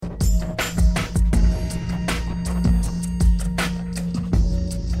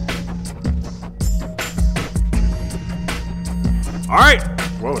right.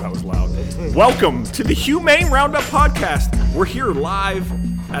 Whoa, that was loud. Welcome to the Humane Roundup Podcast. We're here live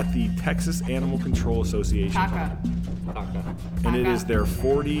at the Texas Animal Control Association. Taka. And it is their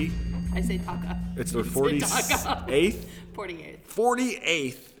 40... I say Taka. It's their 48th? 48th.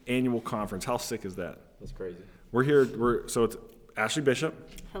 48th annual conference. How sick is that? That's crazy. We're here. So it's Ashley Bishop.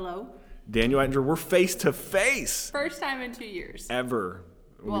 Hello. Daniel Ettinger. We're face to face. First time in 2 years. Ever.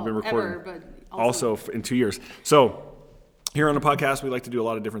 Well, We've been recording. ever, but also in 2 years. So here on the podcast, we like to do a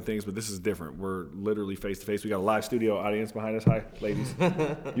lot of different things, but this is different. We're literally face to face. We got a live studio audience behind us. Hi, ladies.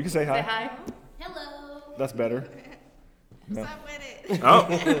 You can say hi. Say hi. Hello. That's better. What's up with it? Oh.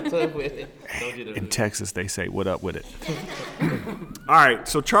 What's up with it? In Texas, they say, what up with it? All right.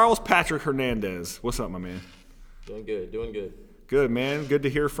 So Charles Patrick Hernandez. What's up, my man? Doing good. Good, man. Good to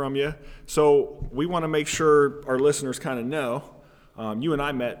hear from you. So we want to make sure our listeners kind of know. You and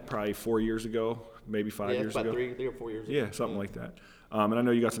I met probably 4 years ago, maybe 5 years about ago. three or 4 years ago. Yeah, something like that. And I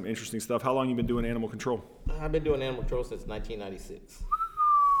know you got some interesting stuff. How long you been doing animal control? I've been doing animal control since 1996.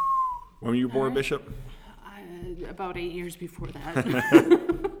 When were you born, Bishop? About 8 years before that.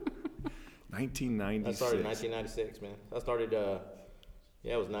 1996. I started in 1996, man. I started,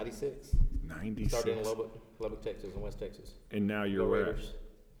 it was 96. 96. Started in Lubbock, Texas, in West Texas. And now you're Go where?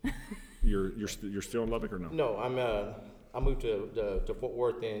 Raiders. You're still in Lubbock or no? No, I moved to Fort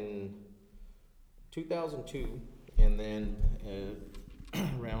Worth in 2002, and then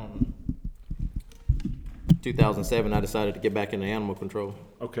around 2007, I decided to get back into animal control.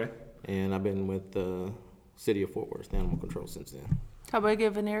 Okay. And I've been with the city of Fort Worth Animal Control since then. How big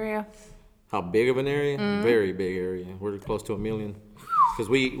of an area? How big of an area? Very big area. We're close to 1 million. Because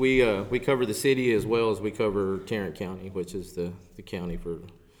we cover the city as well as we cover Tarrant County, which is the county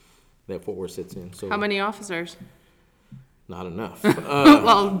that Fort Worth sits in. So How many officers? not enough.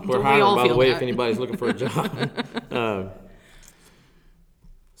 Well, we're we hiring, all by the feel way, that. if anybody's looking for a job.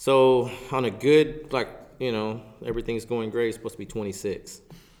 So on a good, everything's going great. It's supposed to be 26.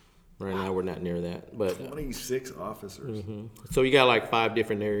 Right now we're not near that, but 26 officers. So you got 5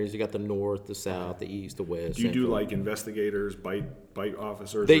 different areas. You got the north, the south, the east, the west. Do you do central. investigators, bite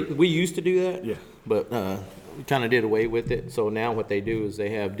officers? We used to do that. Yeah. But we kind of did away with it. So now what they do is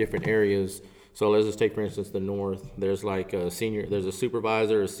they have different areas. So let's just take, for instance, the north. There's there's a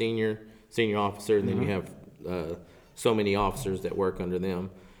supervisor, a senior officer, and then you have so many officers that work under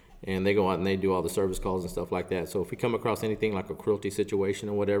them. And they go out and they do all the service calls and stuff like that. So if we come across anything like a cruelty situation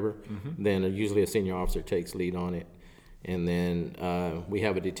or whatever, then usually a senior officer takes lead on it. And then we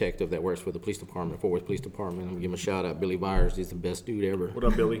have a detective that works for the police department, Fort Worth Police Department. I'm gonna give him a shout out, Billy Byers. He's the best dude ever. What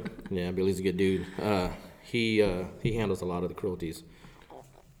up, Billy? Yeah, Billy's a good dude. He handles a lot of the cruelties.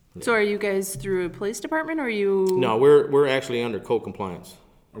 So are you guys through a police department or are you? No, we're actually under code compliance.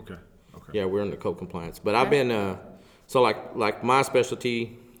 Okay. Yeah, we're under code compliance. But I've been so like my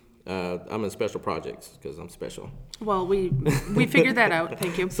specialty. I'm in special projects because I'm special. Well, we figured that out.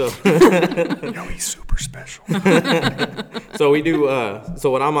 Thank you. So No, he's super special. so we do.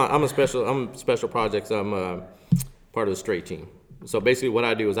 So what I'm special projects. I'm part of the straight team. So basically, what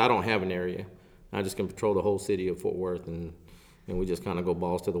I do is I don't have an area. I just can patrol the whole city of Fort Worth, and we just kind of go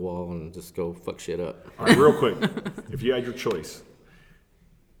balls to the wall and just go fuck shit up. All right, real quick. If you had your choice,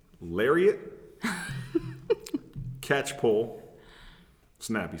 lariat, catch pole,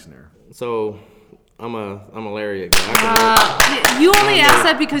 snappy snare. So I'm a lariat guy. You only asked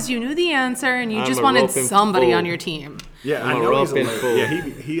that because you knew the answer and you I'm just a wanted roping somebody fool. on your team. Yeah, I'm I a know he's roping lariat. fool.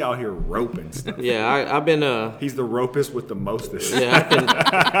 Yeah, he out here roping stuff. Yeah, I've been. He's the ropist with the mostest.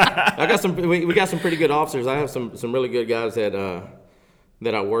 Yeah, I got some. We got some pretty good officers. I have some really good guys that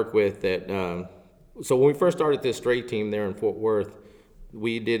I work with. So when we first started this straight team there in Fort Worth,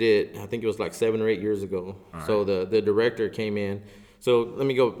 we did it. I think it was 7 or 8 years ago. All So right. the director came in. So let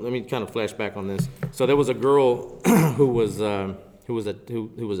me kind of flash back on this. So there was a girl who was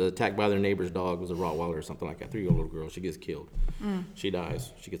attacked by their neighbor's dog. It was a Rottweiler or something like that. 3-year-old little girl. She gets killed. She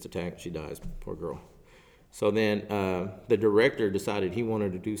dies. She gets attacked. She dies. Poor girl. So then the director decided he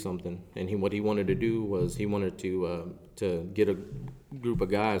wanted to do something, and what he wanted to do was he wanted to get a group of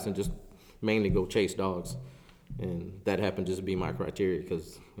guys and just mainly go chase dogs, and that happened just to be my criteria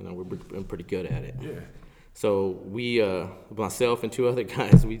because we're pretty good at it. Yeah. So we, myself and 2 other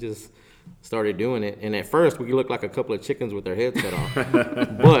guys, we just started doing it. And at first, we looked like a couple of chickens with their heads cut off.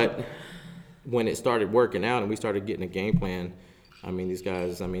 But when it started working out and we started getting a game plan, these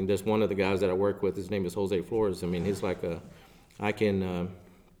guys, there's one of the guys that I work with, his name is Jose Flores. He's like I can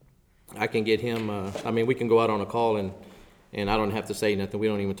get him, we can go out on a call and I don't have to say nothing. We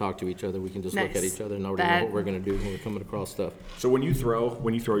don't even talk to each other. We can just look at each other and already know what we're going to do when we're coming across stuff. So when you throw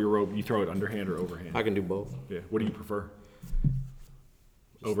your rope, you throw it underhand or overhand? I can do both. Yeah. What do you prefer?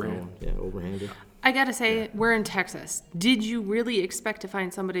 Overhand. Yeah, overhanded. I gotta say, we're in Texas. Did you really expect to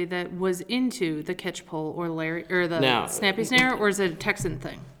find somebody that was into the catch pole or the snappy snare, or is it a Texan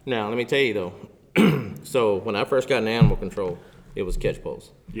thing? Now, let me tell you though. So when I first got into animal control, it was catch poles.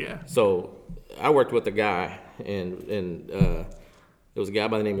 Yeah. So I worked with a guy, and there was a guy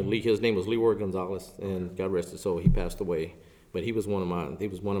by the name of Lee. His name was Leroy Gonzalez, and God rest his soul, he passed away. But he was one of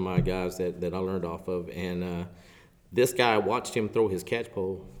my guys that I learned off of, and this guy, watched him throw his catch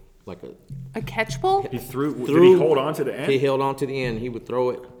pole like a catch pole. He threw. Did he hold on to the end? He held on to the end. He would throw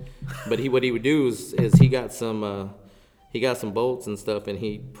it, but what he would do is he got some bolts and stuff, and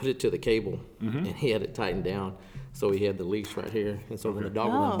he put it to the cable, and he had it tightened down. So he had the leash right here, and so when the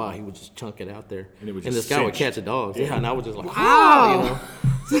dog would run by, he would just chunk it out there, and this guy would catch the dogs. Yeah, and I was just like, wow.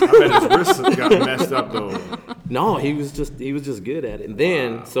 I bet his wrists got messed up though. No, he was just good at it. And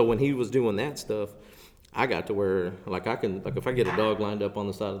then, so when he was doing that stuff, I got to where if I get a dog lined up on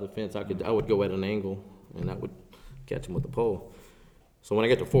the side of the fence, I would go at an angle and I would catch him with the pole. So when I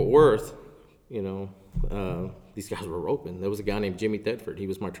got to Fort Worth, these guys were roping. There was a guy named Jimmy Thetford. He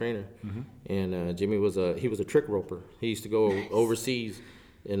was my trainer, and Jimmy was a trick roper. He used to go overseas,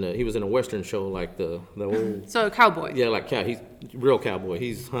 and he was in a Western show like the old. So a cowboy. Yeah, like he's real cowboy.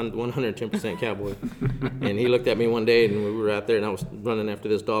 He's 110% cowboy. And he looked at me one day, and we were out there, and I was running after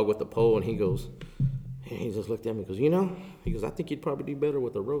this dog with the pole, and he just looked at me and goes, he goes, I think you'd probably do better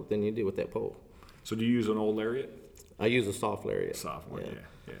with a rope than you did with that pole. So do you use an old lariat? I use a soft lariat. Soft one, yeah.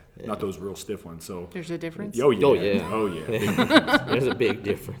 Not those real stiff ones. So there's a difference. Oh yeah. Oh yeah. Oh yeah. Big difference. There's a big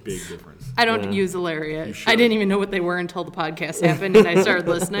difference. Big difference. I don't use a lariat. I didn't even know what they were until the podcast happened and I started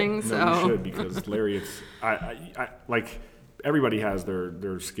listening. So No, you should, because lariats. I like everybody has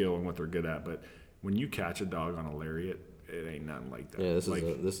their skill and what they're good at, but when you catch a dog on a lariat, it ain't nothing like that. Yeah, this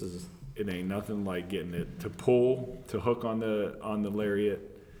is. It ain't nothing like getting it to hook on the lariat.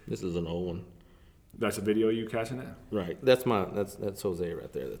 This is an old one. That's a video of you catching it? Right. That's Jose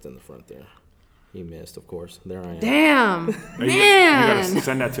right there. That's in the front there. He missed, of course. There I am. Damn, You man. gotta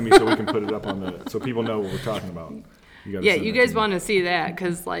send that to me so we can put it up so people know what we're talking about. You guys want to see that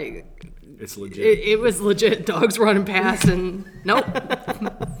because it's legit. It was legit. Dogs running past and nope.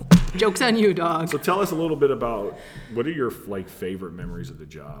 Joke's on you, dog. So tell us a little bit about what are your favorite memories of the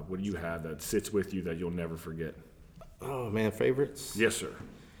job? What do you have that sits with you that you'll never forget? Oh man, favorites? Yes, sir.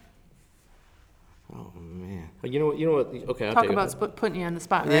 Oh man, you know what? Okay, I'll Talk take about putting you on the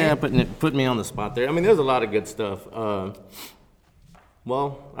spot, right? Yeah, putting me on the spot there. I mean, there's a lot of good stuff.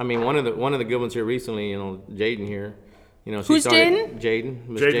 Well, I mean, one of the good ones here recently, Jaden here. Who's Jaden? Jaden.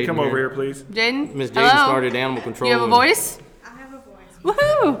 Jaden, come over here, please. Jaden. Miss Jaden started animal control. You have a voice? I have a voice.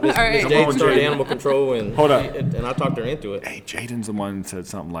 Woohoo! All right. Jaden on, started Jaden. animal control, and Hold up. and I talked her into it. Hey, Jaden's the one that said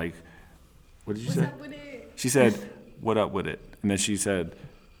something like, what did you say? What's up with it? She said, what up with it? And then she said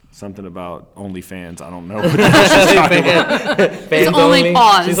something about OnlyFans. I don't know. Fans It's only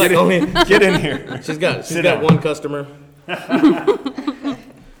pause. She's like only. Get in here. She's got down. one customer.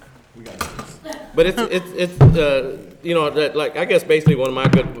 But it's that, I guess basically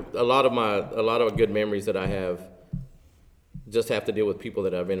a lot of good memories that I have just have to deal with people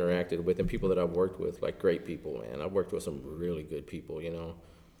that I've interacted with and people that I've worked with, like great people, man. I've worked with some really good people, and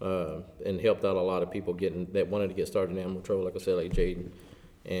helped out a lot of people that wanted to get started in animal control, like I said, like Jaden.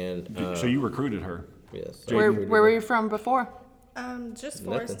 And So you recruited her. yes. Where were you from before? Just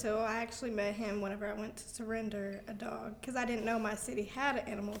Forest Hill. I actually met him whenever I went to surrender a dog because I didn't know my city had an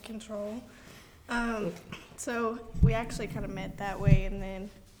animal control. So we actually kind of met that way, and then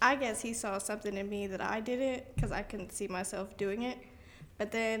I guess he saw something in me that I didn't because I couldn't see myself doing it.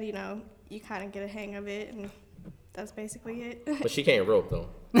 But then, you kind of get a hang of it, and that's basically it. But she can't rope though.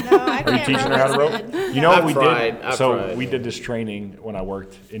 No, I Are you can't teaching her how to rope? good. You know what I've we tried. did? I've So tried. we did this training when I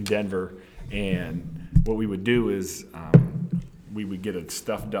worked in Denver, and what we would do is we would get a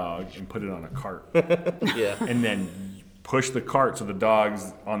stuffed dog and put it on a cart, Yeah. and then push the cart so the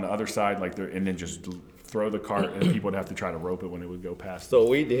dog's on the other side, and then just throw the cart, and people would have to try to rope it when it would go past. So what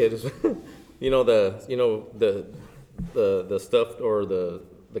we did is, the stuffed or the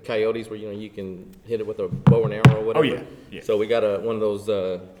coyotes where you can hit it with a bow and arrow or whatever. Oh, yeah. So we got one of those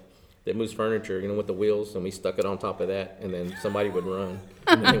that moves furniture, with the wheels, and we stuck it on top of that, and then somebody would run,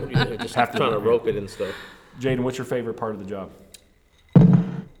 and then we were just Have to trying to rope rope it and stuff. Jaden, what's your favorite part of the job?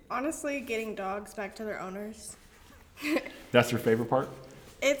 Honestly, getting dogs back to their owners. That's your favorite part?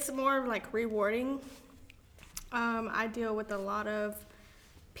 It's more rewarding. I deal with a lot of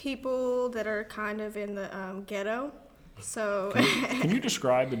people that are kind of in the ghetto. So, Can you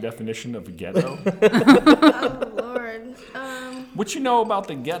describe the definition of a ghetto? oh Lord, What you know about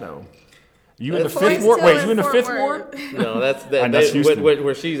the ghetto? You in the Fort fifth ward? Worth. Wait, you in the Fort fifth Worth. ward? No, that's And that's Houston.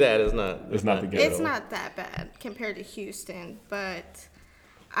 where she's at is not. It's not the ghetto. It's not that bad compared to Houston, but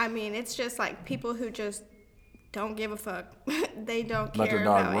I mean, it's just like people who just don't give a fuck. They don't Let care their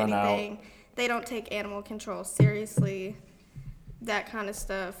dog about run out. anything. They don't take animal control seriously. That kind of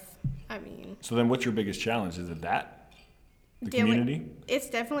stuff. I mean, So then what's your biggest challenge? Is it that? The dealing- community? It's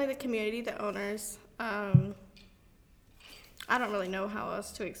definitely the community, the owners. I don't really know how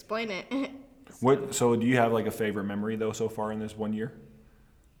else to explain it. So do you have like a favorite memory though so far in this 1 year?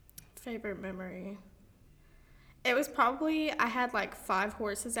 Favorite memory. It was probably, I had like 5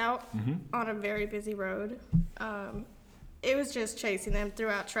 horses out on a very busy road. It was just chasing them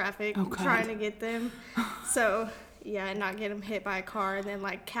throughout traffic, Oh, God. trying to get them. So, yeah, and not get them hit by a car. And then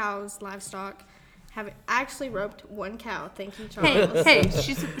like cows, livestock. I actually roped 1 cow. Thank you, Charles. Hey,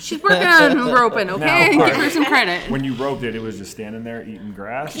 she's working on roping, okay? Now, Give her some credit. When you roped it, it was just standing there eating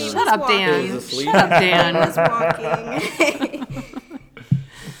grass? He or- Shut up, Dan. He was asleep. Shut up, I Dan. was walking.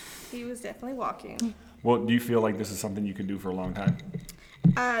 He was definitely walking. Well, do you feel like this is something you can do for a long time?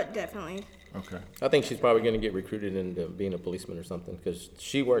 Definitely. Okay. I think she's probably going to get recruited into being a policeman or something because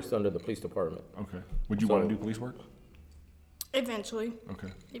she works under the police department. Okay. Would you want to do police work? Eventually. Okay.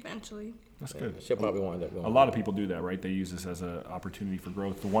 Eventually. That's good. She'll probably wind up going. A lot of people do that, right? They use this as an opportunity for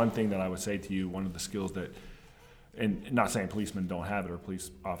growth. The one thing that I would say to you, one of the skills that, and not saying policemen don't have it or police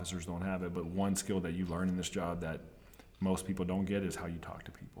officers don't have it, but one skill that you learn in this job that most people don't get is how you talk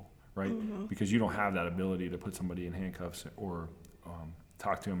to people, right? Because you don't have that ability to put somebody in handcuffs or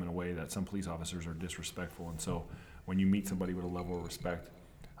talk to them in a way that some police officers are disrespectful. And so when you meet somebody with a level of respect,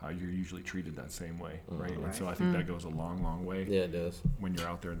 you're usually treated that same way, right? And so I think that goes a long, long way Yeah, it does. when you're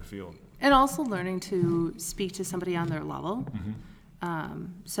out there in the field. And also learning to speak to somebody on their level.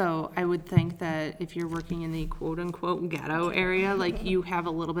 So I would think that if you're working in the quote-unquote ghetto area, like you have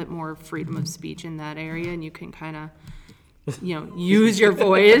a little bit more freedom of speech in that area, and you can kind of, use your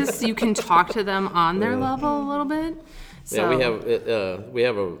voice. You can talk to them on their level a little bit. So, Yeah, we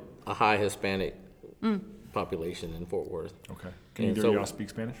have a high Hispanic population in Fort Worth. Okay. Can And either of so- y'all speak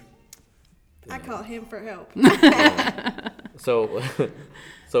Spanish? I call him for help. So,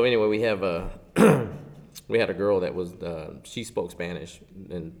 so anyway, we have we had a girl that was she spoke Spanish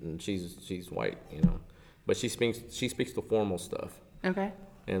and she's white, but she speaks the formal stuff. Okay.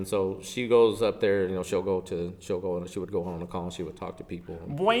 And so she goes up there, she would go on a call and she would talk to people.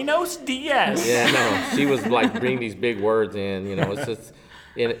 Buenos dias. Yeah, no, she was like bringing these big words in, it's just,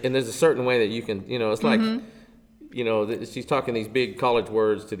 and there's a certain way that you can, it's like, she's talking these big college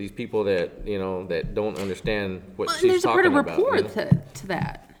words to these people that, that don't understand what Well, and she's there's a part talking of about. rapport to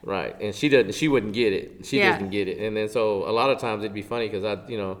that. Right, and she wouldn't get it. She Yeah. doesn't get it. And then so a lot of times it'd be funny because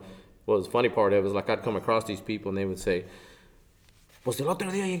the funny part of it was like I'd come across these people and they would say, pues el otro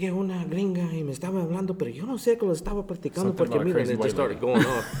día llegué una gringa y me estaba hablando, pero yo no sé cómo estaba practicando Something porque about a mira, crazy and it white just started lady. going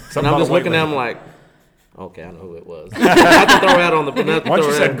off. Something And I'm about just a white looking at lady. them like, okay, I know who it was. Not to throw out on the. Not to Once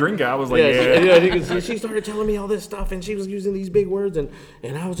throw you her said out. gringa, I was like, She started telling me all this stuff, and she was using these big words, and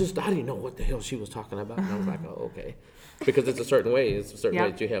I didn't know what the hell she was talking about, and I was like, oh, okay, because it's a certain way Yeah.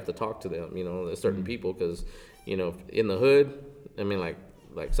 that you have to talk to them, there's certain people, because, in the hood, I mean, like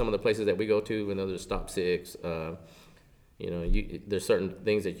some of the places that we go to, there's Stop Six, there's certain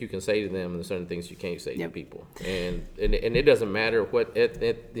things that you can say to them, and there's certain things you can't say to Yep. people, and it doesn't matter what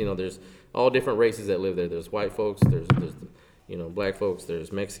there's all different races that live there. There's white folks, there's black folks,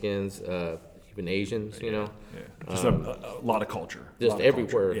 there's Mexicans, even Asians, Yeah. Just a lot of culture. A just lot of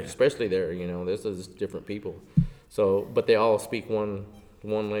everywhere, culture. Yeah. especially there. There's just different people. So, but they all speak one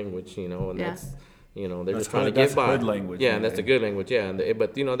language, and Yeah. that's they're That's just trying hood- to get that's by. hood language, Yeah, man. and that's a good language. Yeah,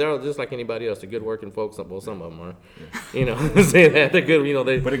 but they're all just like anybody else. They're good working folks. Well, some of them are. Say that they're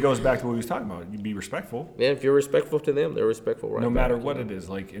good. But it goes back to what we was talking about. You be respectful. Yeah, if you're respectful to them, they're respectful right No back, matter what it is,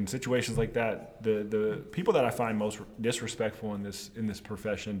 like in situations like that, the people that I find most disrespectful in this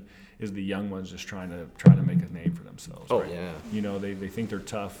profession is the young ones just trying to make a name for themselves. Oh, right? yeah. They think they're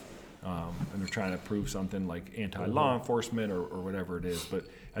tough, and they're trying to prove something like anti-law enforcement or whatever it is. But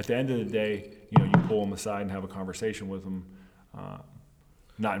at the end of the day, you pull them aside and have a conversation with them,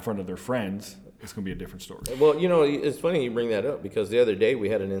 not in front of their friends. It's going to be a different story. Well, it's funny you bring that up because the other day we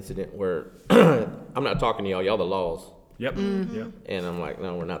had an incident where I'm not talking to y'all. Y'all the laws. Yep. Yep. And I'm like,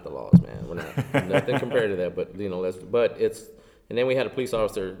 no, we're not the laws, man. We're not nothing compared to that. But and then we had a police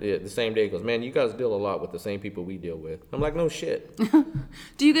officer the same day goes, man, you guys deal a lot with the same people we deal with. I'm like, no shit.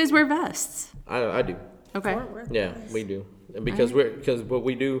 Do you guys wear vests? I do. Okay. Fort Worth Yeah, does. we do. Because what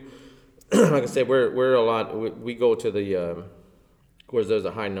we do, like I said, we're a lot. We go to the where there's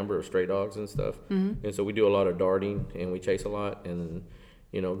a high number of stray dogs and stuff, and so we do a lot of darting and we chase a lot, and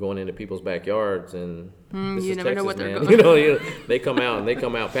going into people's backyards, and this you is never know Texas, what they're man. going- They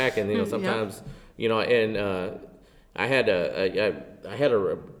come out packing. Sometimes, and I had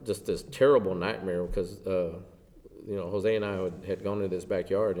just this terrible nightmare because Jose and I had gone to this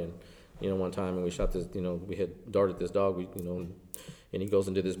backyard, and one time, and we shot this, we had darted this dog, and he goes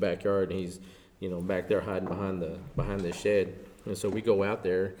into this backyard, and he's back there hiding behind this shed, and so we go out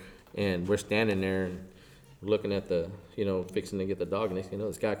there, and we're standing there and looking at the fixing to get the dog, and next thing you know,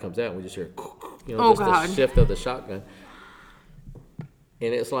 this guy comes out, and we just hear Oh, just God. the shift of the shotgun.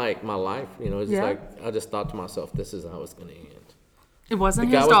 And it's like my life, it's just Yeah. like, I just thought to myself, this is how it's going to end. It wasn't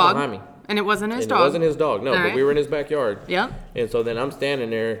The guy his was dog. behind me. And it wasn't his And dog. it wasn't his dog, no, All but right. we were in his backyard. Yep. And so then I'm standing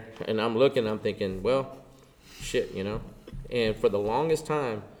there, and I'm looking, I'm thinking, well, shit, And for the longest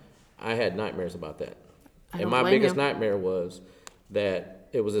time, I had nightmares about that. I And don't my blame biggest you. nightmare was that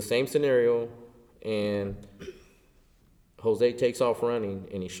it was the same scenario, and Jose takes off running,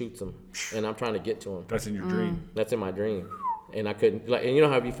 and he shoots him, and I'm trying to get to him. That's in your dream. That's in my dream. And I couldn't, and you know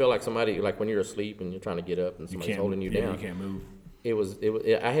how you feel like somebody, like when you're asleep and you're trying to get up and You somebody's can't holding you yeah, down. You can't move. It was,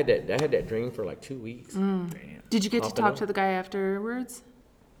 I had that dream for like 2 weeks. Damn. Did you get to Off and talk on. to the guy afterwards?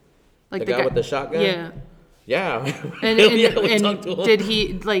 Like The guy with the shotgun? Yeah. Yeah. And, Yeah, we talked to him. did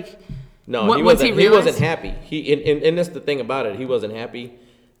he like? No, What- he once he wasn't. He wasn't realized- happy. And that's the thing about it. He wasn't happy.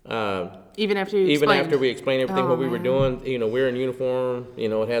 Even after you Even explained? after we explained everything Oh, what we were man. doing, we're in uniform.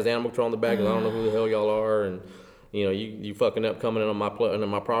 It has animal control on the back. 'Cause I don't know who the hell y'all are, and you fucking up coming in on onto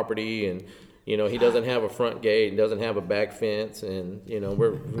my property, and he doesn't have a front gate, and doesn't have a back fence, and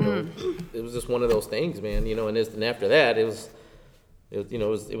we're it was just one of those things, man. And after that, it was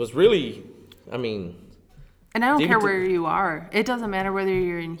really, I mean. And I don't Even care to- where you are. It doesn't matter whether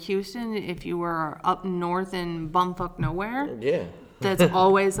you're in Houston, if you were up north in bumfuck nowhere. Yeah. That's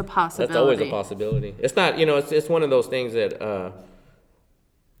always a possibility. That's always a possibility. It's not, it's one of those things that,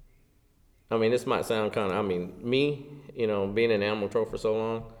 this might sound kind of, me, being in animal control for so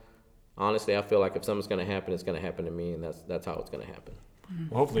long, honestly, I feel like if something's going to happen, it's going to happen to me, and that's how it's going to happen.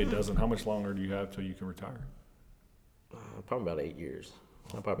 Well, hopefully it doesn't. How much longer do you have till you can retire? Probably about 8 years.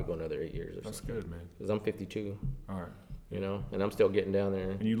 I'll probably go another 8 years or That's something. good, man. Because I'm 52, All right. and I'm still getting down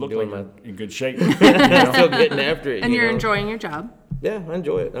there. And you look doing like you're in good shape. I'm still getting after it. And you you're know? enjoying your job. Yeah, I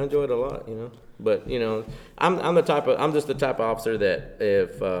enjoy it. I enjoy it a lot, But I'm just the type of officer that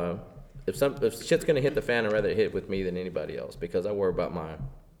if shit's gonna hit the fan, I'd rather it hit with me than anybody else, because I worry about my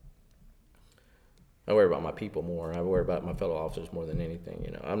people more. I worry about my fellow officers more than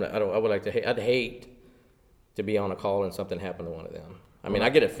anything. I'd hate to be on a call and something happened to one of them. I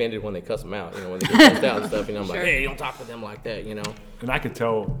get offended when they cuss them out, when they get cussed out and stuff. I'm like, Sure. hey, don't talk to them like that, And I could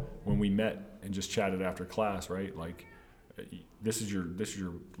tell when we met and just chatted after class, right? Like, this is your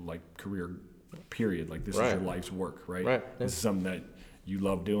like career period. Like, this is Right. your life's work, right? Right. This is something that you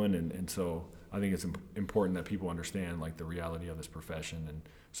love doing, and so I think it's important that people understand like the reality of this profession. And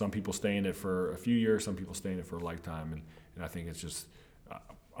some people stay in it for a few years, some people stay in it for a lifetime, and I think it's just.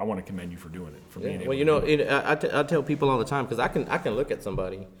 I want to commend you for doing it, for being able Well, to do it. I tell people all the time, because I can look at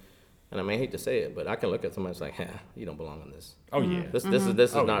somebody, and I hate to say it, but I can look at somebody and say, you don't belong in this. Oh, yeah. This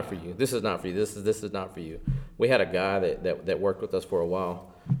is Oh, not yeah. for you. This is not for you. This is not for you. We had a guy that worked with us for a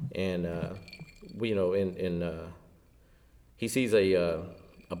while, and he sees a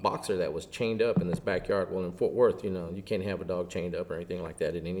boxer that was chained up in this backyard. Well, in Fort Worth, you can't have a dog chained up or anything like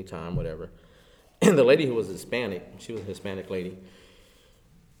that at any time, whatever. And the lady who was Hispanic, she was a Hispanic lady.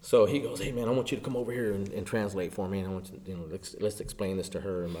 So he goes, hey man, I want you to come over here and translate for me, and I want you, let's explain this to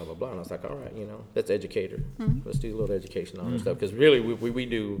her and blah blah blah. And I was like, all right, let's educate her. Let's do a little education on her stuff, because really we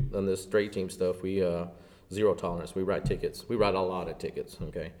do on this straight team stuff. We zero tolerance. We write tickets. We write a lot of tickets.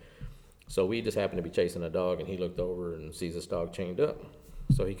 Okay, so we just happened to be chasing a dog, and he looked over and sees this dog chained up.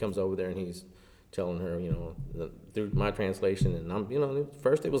 So he comes over there and he's telling her, through my translation, and I'm,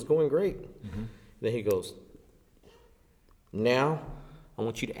 first it was going great. Then he goes, now I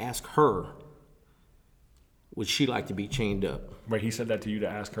want you to ask her, would she like to be chained up? Wait, he said that to you to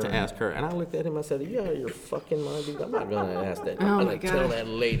ask her? To ask her. And I looked at him, I said, yeah, you're fucking mind, dude. I'm not going to ask that. I'm Oh, not my going to tell God. that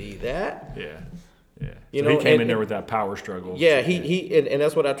lady that. Yeah. So You he know, came in and- there with that power struggle. Yeah, and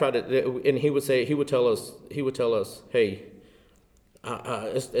that's what I tried to, and he would tell us, hey,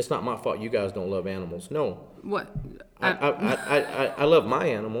 it's not my fault you guys don't love animals. No. What? I love my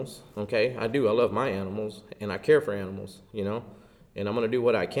animals, okay? I do. I love my animals, and I care for animals, and I'm going to do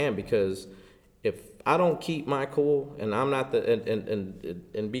what I can, because if I don't keep my cool and I'm not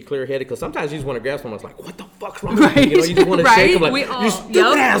and be clear-headed, because sometimes you just want to grab someone, it's like, what the fuck's wrong with you? You just want to shake them like, We all- you stupid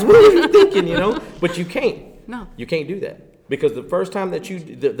yep. ass, what are you thinking, But you can't. No. You can't do that, because the first time that you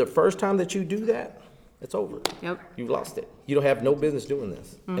do that, It's over. Yep. You've lost it. You don't have no business doing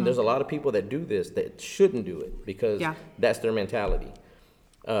this. And there's a lot of people that do this that shouldn't do it because Yeah. that's their mentality.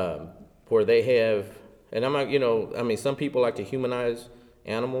 Where they have, and I'm not, you know, I mean, some people like to humanize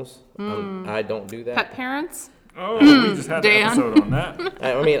animals. I don't do that. Pet parents? Oh, we just had an Dan. episode on that.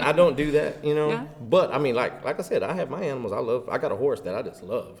 I mean, I don't do that, you know. Yeah. But I mean, like I said, I have my animals. I got a horse that I just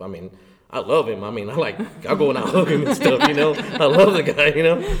love. I mean, I love him. I mean, I go and I hug him and stuff, you know. I love the guy, you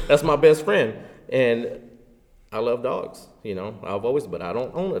know. That's my best friend, and I love dogs, you know. But I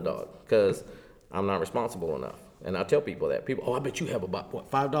don't own a dog because I'm not responsible enough. And I tell people that. People, oh, I bet you have about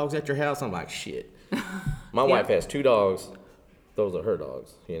 5 dogs at your house. I'm like, shit. My wife has 2 dogs. Those are her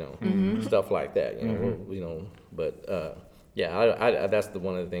dogs, you know, stuff like that, you know, you know. But yeah, I that's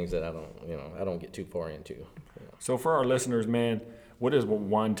one of the things that I don't get too far into. You know. So for our listeners, man, what is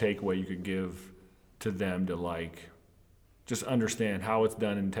one takeaway you could give to them to like just understand how it's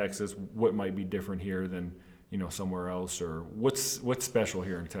done in Texas, what might be different here than, you know, somewhere else, or what's special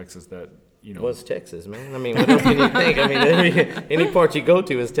here in Texas that, you know. Well, it's Texas, man. I mean, what else can you think? I mean, any part you go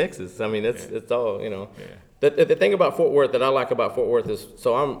to is Texas. I mean, it's all, you know. Yeah. The thing about Fort Worth that I like about Fort Worth is,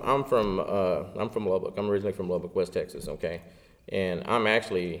 so I'm from Lubbock. I'm originally from Lubbock, West Texas, okay? And I'm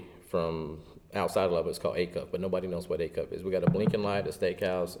actually from outside of Lubbock. It's called A Cup, but nobody knows what A Cup is. We got a blinking light, a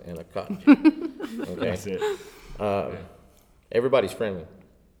steakhouse, and a cottage. Okay? That's it. Everybody's friendly.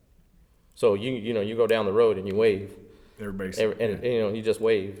 So you know, you go down the road and you wave. Everybody's And you know, you just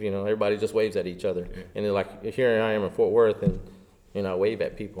wave, you know, everybody just waves at each other. Yeah. And they're like, here I am in Fort Worth, and, you know, I wave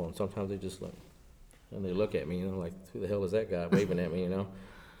at people, and sometimes they just look, and they look at me, you know, like, who the hell is that guy waving at me, you know?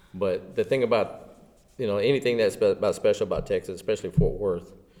 But the thing about, you know, anything that's special about Texas, especially Fort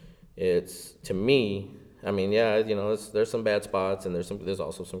Worth, it's, to me, I mean, yeah, you know, there's some bad spots, and there's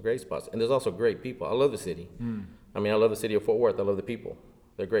also some great spots, and there's also great people. I love the city. I mean, I love the city of Fort Worth. I love the people.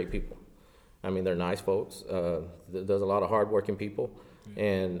 They're great people. I mean, they're nice folks. There's a lot of hardworking people,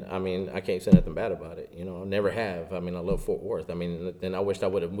 and I mean, I can't say nothing bad about it. You know, I never have. I mean, I love Fort Worth. I mean, and I wished I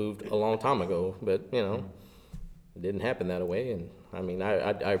would have moved a long time ago, but you know, it didn't happen that way. And I mean,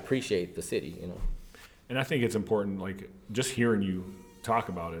 I appreciate the city. You know, And I think it's important, like, just hearing you talk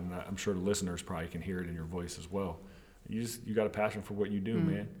about it, and I'm sure the listeners probably can hear it in your voice as well. You got a passion for what you do,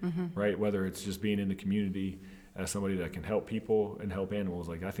 man, right? Whether it's just being in the community as somebody that can help people and help animals,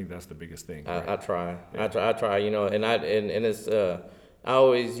 like, I think that's the biggest thing. Right? I try. I try. You know, and it's I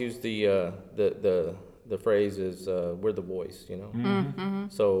always use the phrase is we're the voice. You know,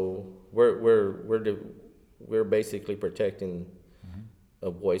 so we're basically protecting a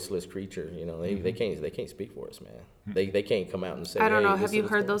voiceless creature. You know, they can't speak for us, man. They can't come out and say. I don't know. "Hey, Have this you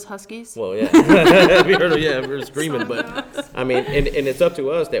is heard what's those huskies? Well, yeah. Have you heard of, yeah, we're screaming, but I mean, and it's up to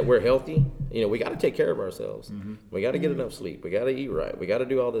us that we're healthy. You know, we got to take care of ourselves. We got to get enough sleep. We got to eat right. We got to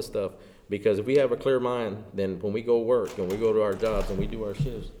do all this stuff, because if we have a clear mind, then when we go work and we go to our jobs and we do our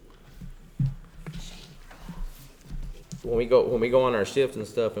shifts, when we go on our shifts and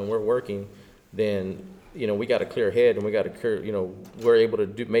stuff and we're working, then, you know, we got a clear head, and we got a clear, you know, we're able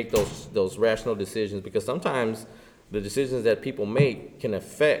to make those rational decisions, because sometimes the decisions that people make can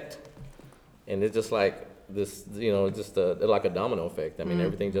affect, and it's just like this, you know, just like a domino effect. I mean,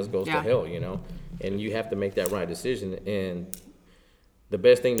 everything just goes to hell, you know, and you have to make that right decision. And the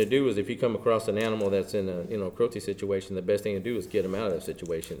best thing to do is, if you come across an animal that's in a, you know, cruelty situation, the best thing to do is get them out of that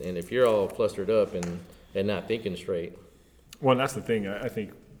situation. And if you're all flustered up and not thinking straight. Well, that's the thing. I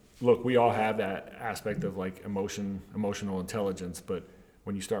think, look, we all have that aspect of like emotional intelligence, but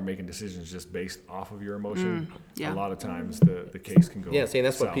when you start making decisions just based off of your emotion, a lot of times the case can go. Yeah, see, and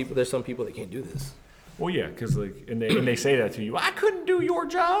that's south. what there's some people that can't do this. Well, yeah, because like, and they say that to you. I couldn't do your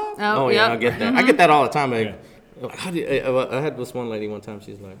job. Oh yeah, I get that. I get that all the time. Like, Yeah. I had this one lady one time.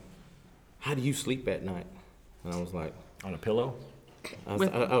 She's like, "How do you sleep at night?" And I was like, On a pillow. I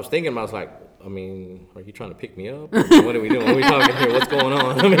was thinking, I was like, I mean, are you trying to pick me up? What are we doing? What are we talking here? What's going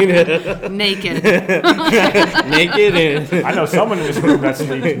on? I mean, Naked. naked and I know someone in this room that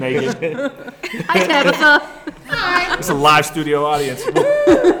sleeps naked. Hi, Tabitha. It's a live studio audience.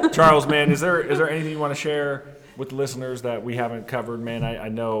 Well, Charles, man, is there anything you want to share with the listeners that we haven't covered, man? I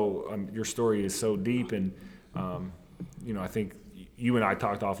know your story is so deep, and you know, I think you and I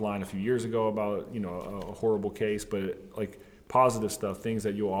talked offline a few years ago about, you know, a horrible case, but like positive stuff, things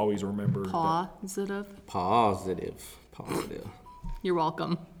that you'll always remember. Positive. positive. You're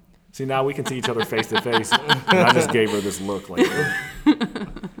welcome. See, now we can see each other face to face, and I just gave her this look like,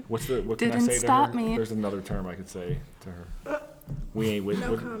 what can I Didn't say to stop her? me. There's another term I could say to her. We ain't with.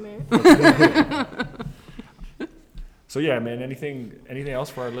 No comment. So yeah, man. Anything else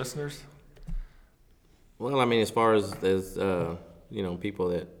for our listeners? Well, I mean, as far as people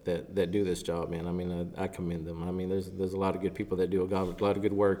that do this job, man. I mean, I commend them. I mean, there's a lot of good people that do a lot of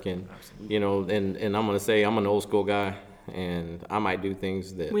good work, and and I'm gonna say I'm an old school guy, and I might do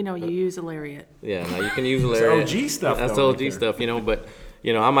things that We know you use a lariat. yeah, now you can use a lariat. OG stuff, That's though, right OG there. stuff, but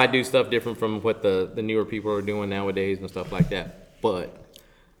I might do stuff different from what the newer people are doing nowadays and stuff like that. But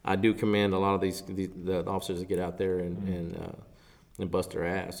I do commend a lot of the officers that get out there and bust their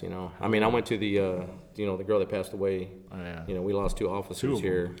ass. I mean, I went to the the girl that passed away. Oh, yeah. We lost 2 officers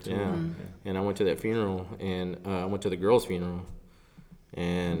here. Two of them. And I went to that funeral, and I went to the girl's funeral,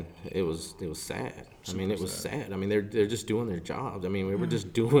 and it was sad. I mean, it was sad. I mean, they're just doing their jobs. I mean, we were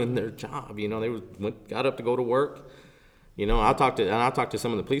just doing their job. They got up to go to work. I talked to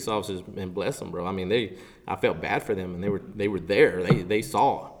some of the police officers, and bless them, bro. I mean, I felt bad for them, and they were there. They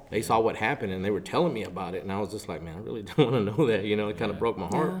saw what happened, and they were telling me about it, and I was just like, man, I really don't want to know that. It kind of broke my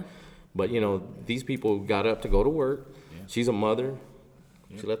heart. Yeah. But these people got up to go to work. Yeah. She's a mother.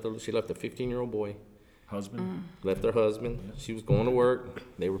 Yeah. She left a 15-year-old boy. Husband. Left her husband. Yeah. She was going to work.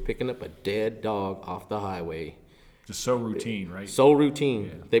 They were picking up a dead dog off the highway. Just so routine, right? So routine.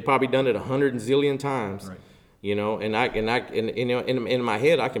 Yeah. They probably done it 100 zillion times. Right. And in my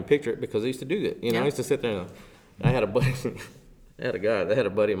head I can picture it because I used to do that. I used to sit there and I had a buddy, I had a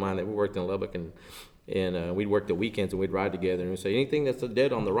buddy of mine that we worked in Lubbock, and we'd work the weekends and we'd ride together, and we'd say anything that's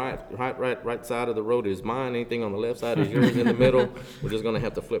dead on the right side of the road is mine. Anything on the left side is yours. In the middle, we're just gonna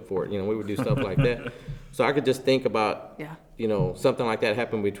have to flip for it. We would do stuff like that. So I could just think about something like that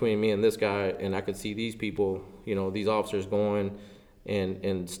happened between me and this guy, and I could see these people, these officers going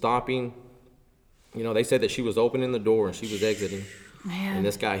and stopping. They said that she was opening the door and she was exiting. Man. And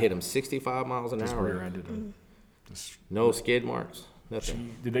this guy hit him 65 miles an Just hour. rear-ended him. No skid marks,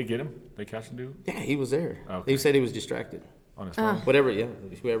 nothing. Did they get him? They catch him, dude? Yeah, he was there. Okay. He said he was distracted. On his phone? Whatever, yeah,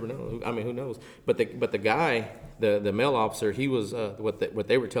 whoever knows. I mean, who knows? But the guy, the male officer, he was, what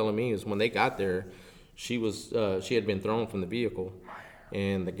they were telling me is when they got there, she had been thrown from the vehicle,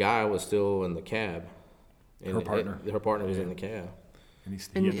 and the guy was still in the cab. And Her partner was in the cab. And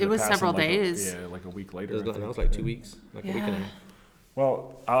it was several days. Like a week later. It was like 2 weeks, like a week and a half.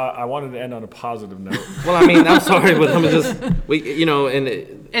 Well, I wanted to end on a positive note. Well, I mean, I'm sorry, but I'm just,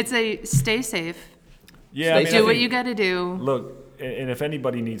 It's a stay safe. Yeah, I mean, Do what you got to do. Look, and if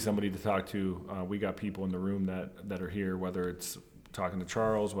anybody needs somebody to talk to, we got people in the room that are here, whether it's talking to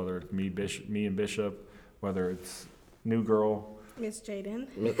Charles, whether it's me and Bishop, whether it's new girl. Miss Jaden.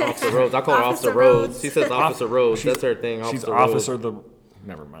 Officer Rhodes. I call her Officer Rhodes. She says Officer Rhodes. That's her thing. She's Rhodes. Officer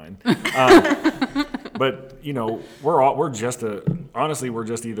never mind. But we're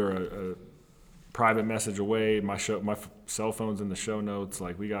just either a private message away. My cell phone's in the show notes.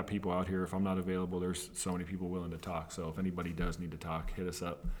 Like, we got people out here. If I'm not available, there's so many people willing to talk. So if anybody does need to talk, hit us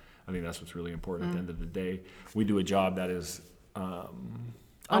up. I think that's what's really important at the end of the day. We do a job that is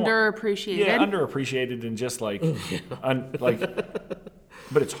Underappreciated. Yeah, underappreciated, and just like,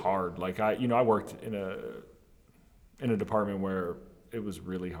 but it's hard. Like I worked in a department where it was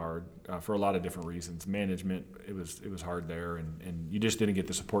really hard for a lot of different reasons. Management, it was hard there, and you just didn't get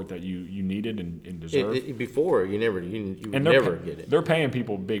the support that you needed and deserved. Before you never get it. They're paying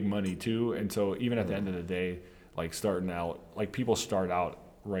people big money too, and so even at the end of the day, like starting out, like people start out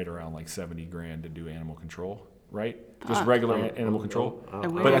right around like $70,000 to do animal control, right? Just regular animal control.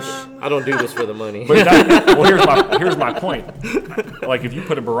 I don't do this for the money. But here's my point. Like, if you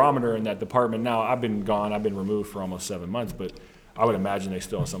put a barometer in that department now, I've been removed for almost 7 months, but I would imagine they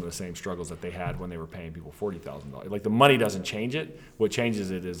still have some of the same struggles that they had when they were paying people $40,000. Like, the money doesn't change it. What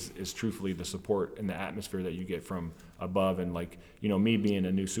changes it is truthfully the support and the atmosphere that you get from above. And me being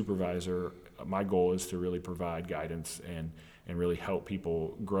a new supervisor, my goal is to really provide guidance and really help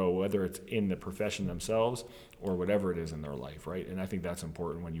people grow, whether it's in the profession themselves or whatever it is in their life, right? And I think that's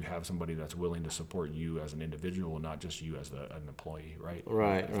important when you have somebody that's willing to support you as an individual, not just you as an employee, right?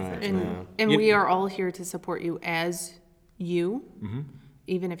 Right. And we are all here to support you as you,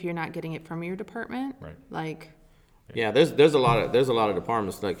 even if you're not getting it from your department. Right. Like. Yeah, there's a lot of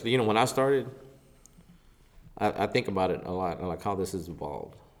departments. Like, when I started, I think about it a lot, like how this has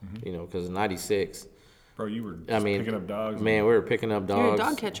evolved. Because in '96. Bro, you were picking up dogs. Man, we were picking up dogs. You're a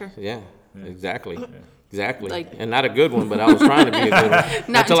dog catcher. Yeah. Exactly. Yeah. Exactly. And not a good one, but I was trying to be a good one.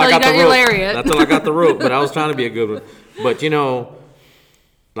 Not until I got the rope. Lariat. Not until I got the rope, but I was trying to be a good one. But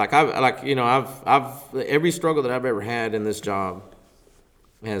I've every struggle that I've ever had in this job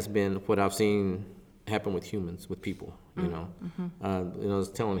has been what I've seen happen with humans, with people. I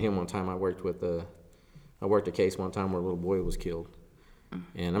was telling him one time I worked a case one time where a little boy was killed.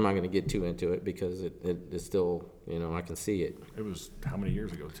 And I'm not going to get too into it because it's still, I can see it. It was how many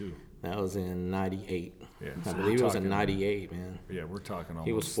years ago, too? That was in 98. Yeah, I so believe it we're was in talking- 98, man. Yeah, we're talking almost.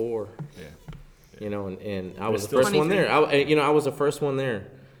 He was 4. Yeah. You know, and I was the still- first one 23. there. I was the first one there,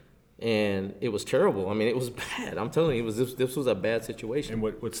 and it was terrible. I mean, it was bad. I'm telling you, this was a bad situation. And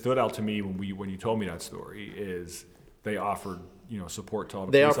what stood out to me when you told me that story is they offered, support to all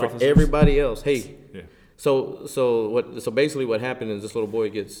the They police offered officers. everybody else, hey. Yeah. So basically what happened is this little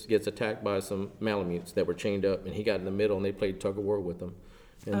boy gets attacked by some Malamutes that were chained up, and he got in the middle, and they played tug of war with him,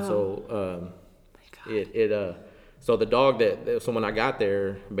 and so the dog so when I got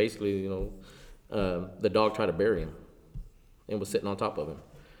there, basically, the dog tried to bury him, and was sitting on top of him.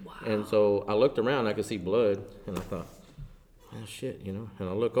 Wow. And so I looked around, I could see blood, and I thought, oh shit, and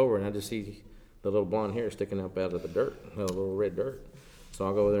I look over and I just see the little blonde hair sticking up out of the dirt, the little red dirt. So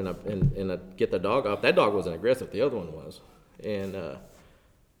I'll go over there and I get the dog off. That dog wasn't aggressive, the other one was. And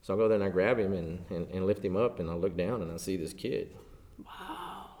so I go there and I grab him and lift him up, and I look down and I see this kid.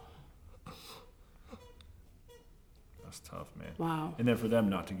 Wow. That's tough, man. Wow. And then for them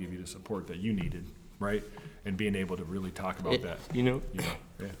not to give you the support that you needed, right? And being able to really talk about that. You know? Yeah.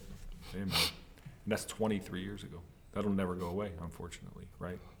 Yeah, man. And that's 23 years ago. That'll never go away, unfortunately,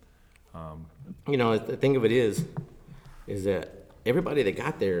 right? The thing of it is that everybody that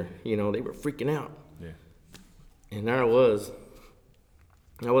got there, they were freaking out. Yeah. And there I was.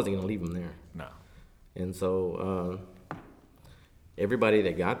 I wasn't going to leave them there. No. And so everybody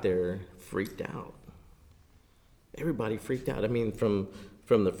that got there freaked out. Everybody freaked out. I mean, from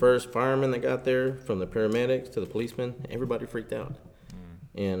the first fireman that got there, from the paramedics to the policemen, everybody freaked out.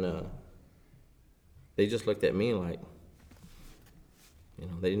 And they just looked at me like,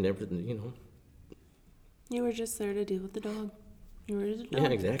 they never, You were just there to deal with the dog. You were just a Yeah,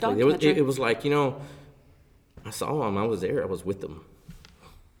 dog exactly. catcher. It was like, I saw him. I was there. I was with them.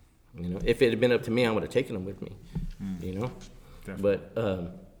 If it had been up to me, I would have taken them with me. Definitely. But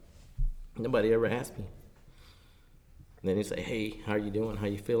nobody ever asked me. And then they say, "Hey, how you doing? How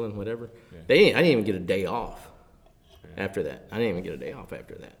you feeling? Whatever." Yeah. I didn't even get a day off after that. I didn't even get a day off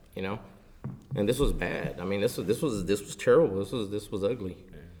after that. And this was bad. I mean, this was terrible. This was ugly.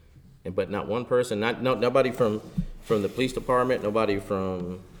 And but not one person, nobody from the police department, nobody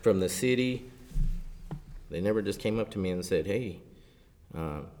from the city. They never just came up to me and said, "Hey."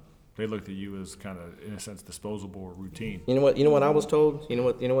 They looked at you as kind of, in a sense, disposable or routine. You know what I was told? You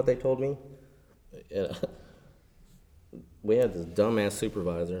know what they told me? We had this dumbass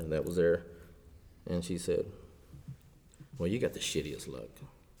supervisor that was there, and she said, "Well, you got the shittiest luck."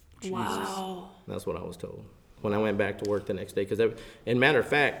 Wow. That's what I was told when I went back to work the next day. And matter of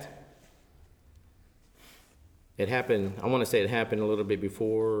fact, it happened. I want to say it happened a little bit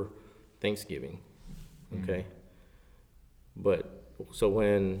before Thanksgiving. Okay. But so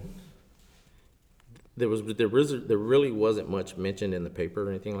when there really wasn't much mentioned in the paper or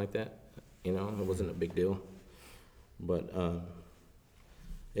anything like that. It wasn't a big deal. But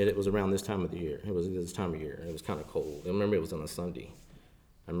it was around this time of the year. It was this time of year. It was kind of cold. I remember it was on a Sunday.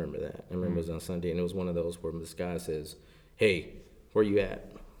 I remember that. I remember it was on Sunday, and it was one of those where this guy says, "Hey, where you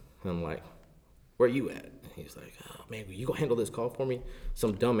at?" And I'm like, "Where you at?" And he's like, "Oh man, will you go handle this call for me?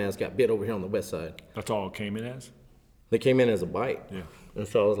 Some dumbass got bit over here on the west side." That's all it came in as? They came in as a bite. Yeah. And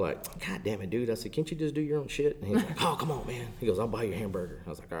so I was like, "God damn it, dude." I said, "Can't you just do your own shit?" And he's like, "Oh, come on, man." He goes, "I'll buy you a hamburger." I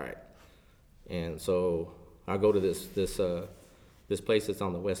was like, "All right." And so I go to this place that's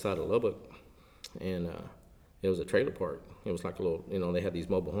on the west side of Lubbock, and it was a trailer park. It was like a little, they had these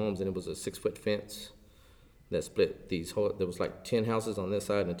mobile homes, and it was a 6-foot fence that split there was like 10 houses on this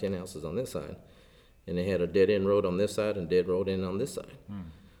side and 10 houses on this side. And they had a dead end road on this side and dead road end on this side.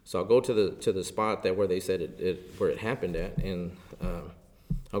 So I'll go to the spot where they said where it happened at, and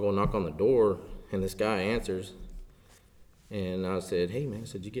I'll go knock on the door, and this guy answers, and I said, "Hey man," I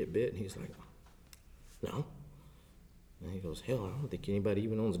said, "Did you get bit?" And he's like, "No." And he goes, "Hell, I don't think anybody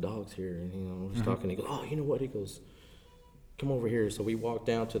even owns dogs here." And we're just talking. He goes, "Oh, you know what?" He goes, "Come over here." So we walked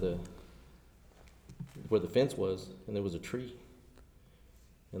down to where the fence was, and there was a tree.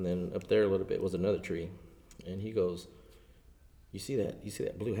 And then up there a little bit was another tree. And he goes, "You see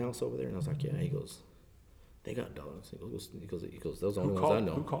that blue house over there?" And I was like, "Yeah." He goes, "They got dogs." He goes, "Those are the only ones I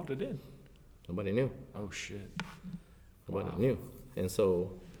know." Who called it in? Nobody knew. Oh, shit. Nobody Wow. knew. And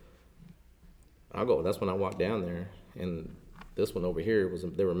so that's when I walked down there, and this one over here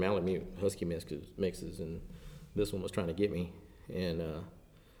there were Malamute Husky mixes, and this one was trying to get me, and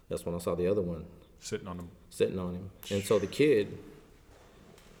that's when I saw the other one Sitting on them. sitting on him. And so the kid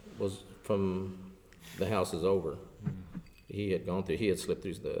was from the houses over. He had slipped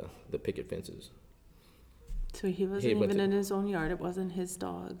through the picket fences, So he wasn't but even the- in his own yard. It wasn't his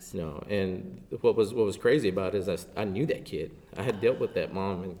dogs. No, and what was crazy about it is I knew that kid. I had dealt with that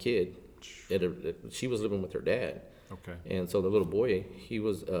mom and kid. She was living with her dad, Okay. and so the little boy, he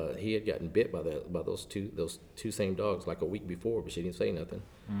had gotten bit by those two same dogs like a week before, but she didn't say nothing.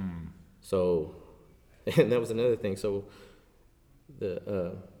 So, and that was another thing. So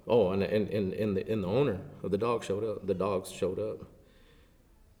the and the owner of the dog showed up. The dogs showed up,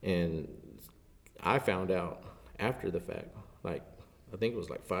 and I found out after the fact, like I think it was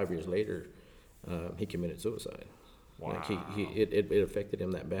like 5 years later, he committed suicide. Wow. Like it affected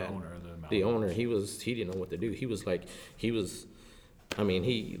him that bad. The owner, He didn't know what to do. I mean,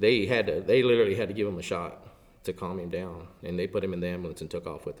 they literally had to give him a shot to calm him down, and they put him in the ambulance and took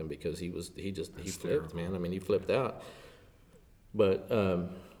off with him because he flipped, terrible. man. I mean, he flipped out. But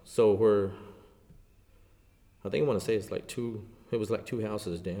so I think I want to say it was like 2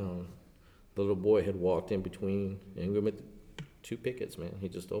 houses down. The little boy had walked in between, and we met 2 pickets, man. He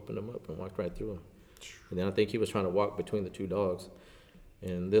just opened them up and walked right through them. And then I think he was trying to walk between the 2 dogs,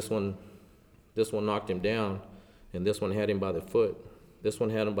 and this one knocked him down, and this one had him by the foot. This one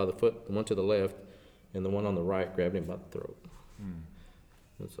had him by the foot, the one to the left, and the one on the right grabbed him by the throat.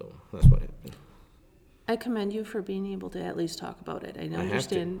 And so that's what happened. I commend you for being able to at least talk about it. I to.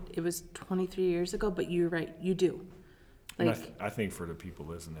 understand it was 23 years ago, but you're right. You do. And Like, I think for the people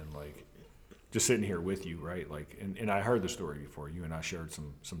listening, like, just sitting here with you, right? Like, and I heard the story before. You and I shared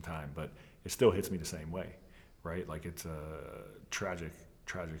some time, but it still hits me the same way, right? Like, it's a tragic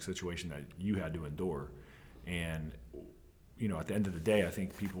situation that you had to endure. And, you know, at the end of the day, I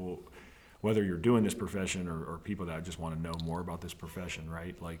think people, whether you're doing this profession or people that just want to know more about this profession,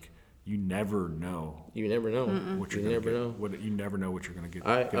 right? Like, you never know You never know. what you're You going never to know. get. You never know what you're going to get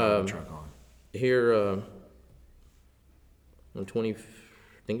I, get on the truck on. Here, in I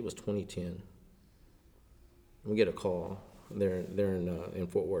think it was 2010, we get a call. They're in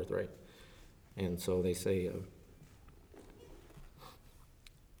Fort Worth, right? And so they say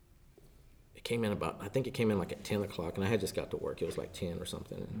it came in I think it came in like at 10 o'clock, and I had just got to work. It was like 10 or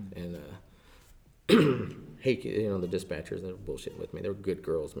something, and hey, you know, the dispatchers, they were bullshitting with me. They were good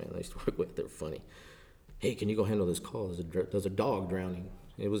girls, man. I used to work with. They were funny. Hey, can you go handle this call? There's a dog drowning.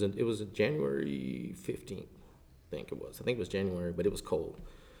 It was January 15th, I think it was. I think it was January, but it was cold.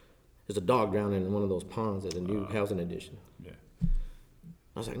 There's a dog drowning in one of those ponds at the new housing addition. Yeah.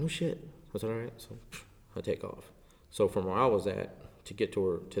 I was like, no shit. I was all right. So I take off. So from where I was at to get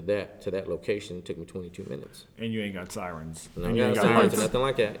to that location, it took me 22 minutes. And you ain't got sirens. And I And you ain't got got sirens or lights. nothing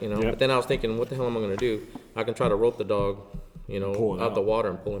like that, you know. Yep. But then I was thinking, what the hell am I going to do? I can try to rope the dog, you know, Pull it out the out. water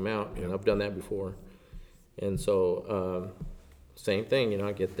and pull him out. Yep. And I've done that before. And so same thing, you know.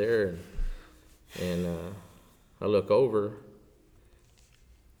 I get there and I look over,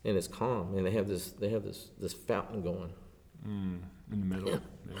 and it's calm, and they have this fountain going. In the middle.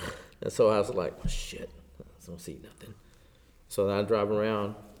 Yeah. And so I was like, oh, shit, I don't see nothing. So then I drive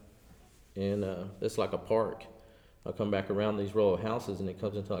around, and it's like a park. I come back around these row of houses, and it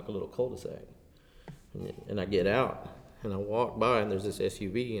comes into like a little cul-de-sac. And I get out, and I walk by, and there's this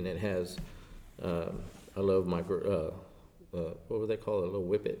SUV, and it has, I love my, what would they call it, a little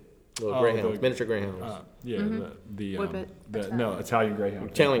whippet, little greyhounds, miniature greyhounds. Yeah, the Whippet. no, Italian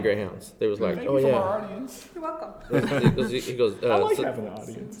Greyhound. Italian greyhounds. They was like, Thank oh you for our yeah. audience. you're welcome. He goes, I like so- having an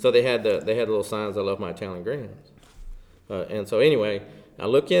audience. So they had little signs, I love my Italian greyhounds. And so anyway, I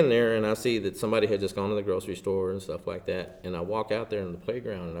look in there and I see that somebody had just gone to the grocery store and stuff like that. And I walk out there in the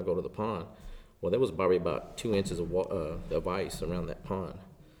playground and I go to the pond. Well, there was probably about 2 inches of ice around that pond.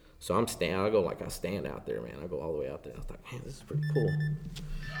 So I stand out there, man. I go all the way out there. I was like, man, this is pretty cool.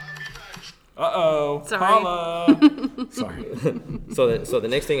 Uh-oh. Sorry. Holla. Sorry. So the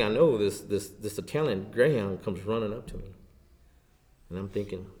next thing I know, this Italian greyhound comes running up to me. And I'm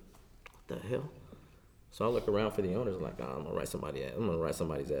thinking, what the hell? So I look around for the owners, like, oh, I'm gonna write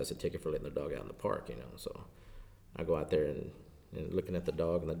somebody's ass a ticket for letting their dog out in the park, you know. So I go out there and looking at the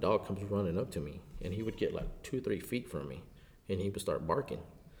dog, and the dog comes running up to me, and he would get like 2 or 3 feet from me, and he would start barking.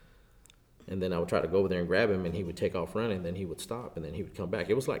 And then I would try to go over there and grab him, and he would take off running, then he would stop, and then he would come back.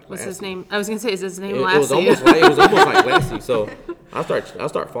 It was like What's Lassie. his name? I was gonna say, is his name It Lassie? was almost like Lassie. So I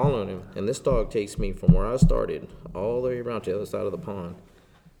start following him, and this dog takes me from where I started all the way around to the other side of the pond,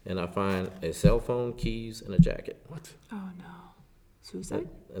 and I find a cell phone, keys, and a jacket. What? Oh no, suicide.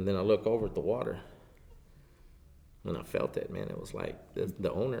 And then I look over at the water, and I felt it, man. It was like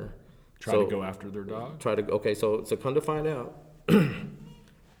the owner Try to go after their dog? So come to find out,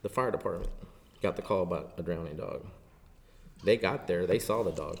 the fire department got the call about a drowning dog. They got there, they saw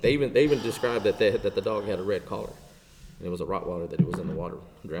the dog. They even described that the dog had a red collar, and it was a Rottweiler that was in the water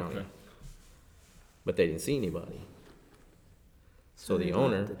drowning. Okay. but they didn't see anybody. So the they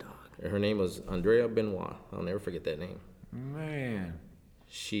owner, left the dog. her name was Andrea Benoit. I'll never forget that name. Man,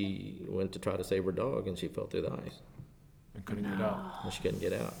 She went to try to save her dog, and she fell through the ice. I couldn't get out. And she couldn't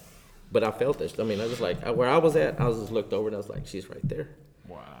get out. But I felt this. I mean, I was like, where I was at, I was just looked over, and I was like, she's right there.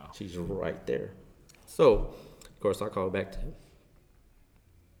 Wow. She's right there. So, of course, I called back to him.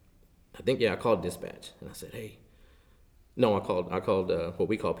 I called dispatch, and I said, hey. No, I called what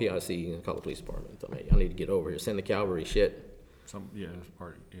we call PIC, and called the police department. I told them, hey, y'all need to get over here. Send the cavalry, shit. That's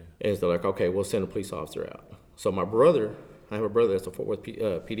part. Yeah. And they're like, okay, we'll send a police officer out. So my brother, I have a brother that's a Fort Worth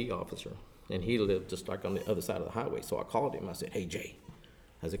PD officer, and he lived just like on the other side of the highway. So I called him. I said, hey, Jay,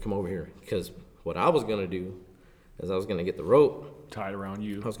 how's it come over here? Because what I was going to do is I was going to get the rope. Tied around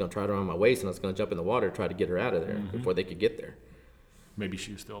you. I was going to tie it around my waist, and I was going to jump in the water to try to get her out of there before they could get there. Maybe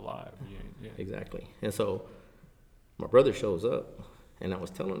she was still alive. Yeah. Exactly. And so my brother shows up, and I was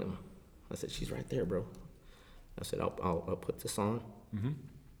telling him, I said, she's right there, bro. I said, I'll put this on.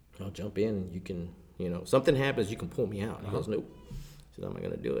 I'll jump in, and you can, something happens, you can pull me out. He goes, nope. I said, I'm not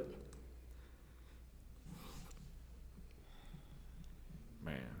going to do it.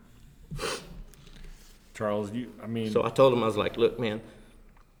 Man. Charles, So I told him, I was like, look, man,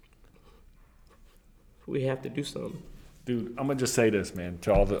 we have to do something. dude, I'm gonna just say this, man,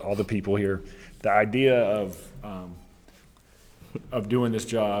 to all the people here. The idea of doing this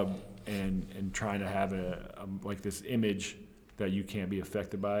job and trying to have like this image that you can't be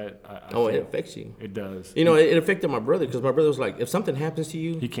affected by it. It feel affects you. It does. It affected my brother because my brother was like, if something happens to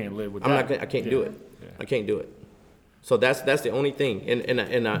you, He can't live with I'm that. not. I can't do it. Yeah. I can't do it. So that's the only thing.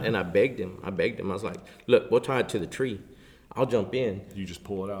 And I begged him. I was like, look, we'll tie it to the tree. I'll jump in You just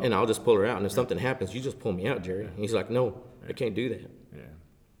pull it out. and I'll just pull her out. And if something happens, you just pull me out, Jerry. And he's like, no, I can't do that. Yeah.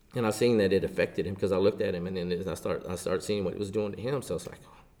 And I seen that it affected him because I looked at him and then I started seeing what it was doing to him. So it's like,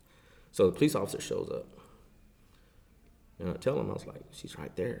 oh. So the police officer shows up. And I tell him, I was like, she's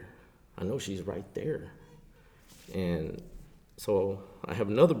right there. I know she's right there. And so I have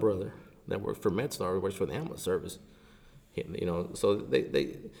another brother that works for MedStar, who works for the ambulance service. So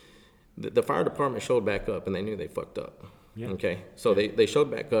the fire department showed back up and they knew they fucked up. Yeah. Okay. So they showed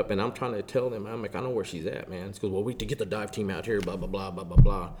back up and I'm trying to tell them, I'm like, I know where she's at, man. It's because, well, we to get the dive team out here, blah, blah, blah, blah, blah,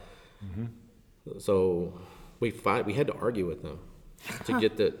 blah. Mm-hmm. So we had to argue with them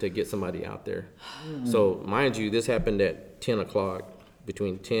to get somebody out there. So mind you, this happened at 10 o'clock,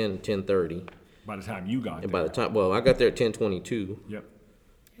 between 10 and 10:30. By the time you got there. And by the time, I got there at 10:22. Yep.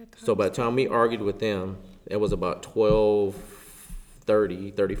 So by the time we argued with them, it was about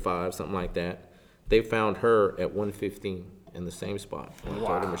 12:30, 35, something like that. They found her at 1:15 in the same spot. And I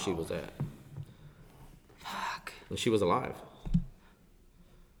told them where she was at. Fuck. And she was alive.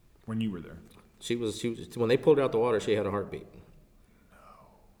 When you were there. She was when they pulled her out the water, she had a heartbeat.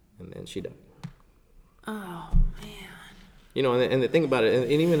 And then she died. Oh, man. And the thing about it,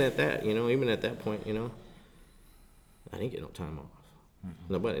 and even at that, even at that point, I didn't get no time off.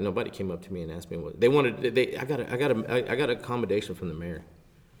 Mm-hmm. Nobody came up to me and asked me what they wanted. I got accommodation from the mayor.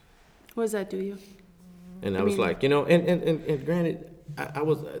 What does that do you? And I was like, and granted, I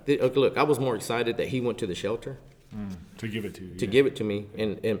was more excited that he went to the shelter To give it to you. to give it to me,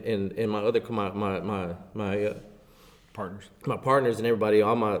 and my other Partners. my partners and everybody,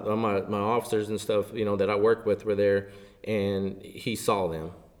 all my officers and stuff, that I worked with were there, and he saw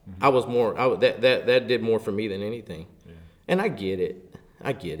them. Mm-hmm. That did more for me than anything. Yeah. And I get it,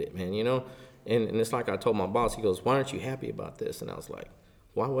 man. And it's like I told my boss. He goes, "Why aren't you happy about this?" And I was like,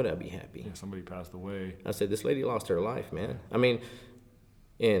 "Why would I be happy?" Yeah, somebody passed away. I said, "This lady lost her life, man. I mean,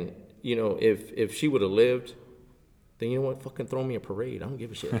 and if she would have lived, then you know what? Fucking throw me a parade. I don't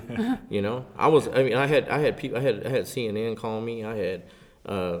give a shit. I had people. I had CNN calling me. I had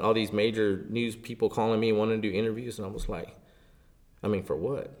all these major news people calling me, wanting to do interviews, and I was like, I mean, for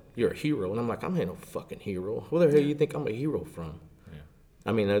what? You're a hero, and I'm like, I'm not no fucking hero. Where the hell you think I'm a hero from? Yeah.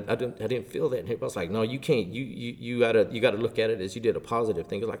 I mean, I didn't feel that. And I was like, no, you can't. You gotta look at it as you did a positive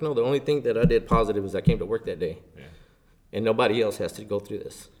thing. It's like, no, the only thing that I did positive is I came to work that day, and nobody else has to go through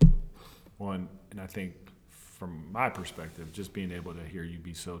this. One, and I think, from my perspective, just being able to hear you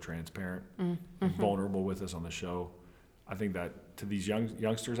be so transparent and vulnerable with us on the show, I think that to these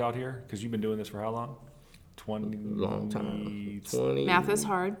youngsters out here, because you've been doing this for how long? 20 Long time. 20. Math is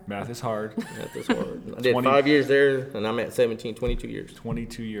hard. Math is hard. Math is hard. I did 5 years there, and I'm at 17, 22 years.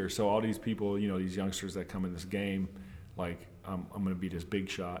 22 years. So all these people, these youngsters that come in this game, like, I'm going to be this big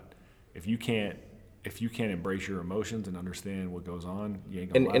shot. If you can't embrace your emotions and understand what goes on, you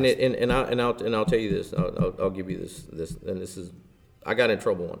ain't gonna last. And I'll tell you this. I'll give you this. And this is, I got in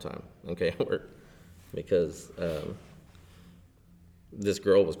trouble one time. Okay, at work, because this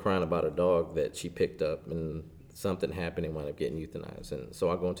girl was crying about a dog that she picked up, and something happened and wound up getting euthanized. And so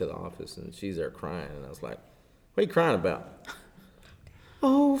I go into the office, and she's there crying, and I was like, "What are you crying about?"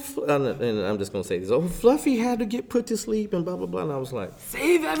 And I'm just gonna say this. Oh, Fluffy had to get put to sleep, and blah blah blah. And I was like,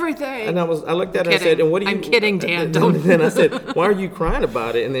 Save everything. and I looked at her and I Kidding. said, "And what do you?" I'm kidding, Dan. And Don't. then I said, "Why are you crying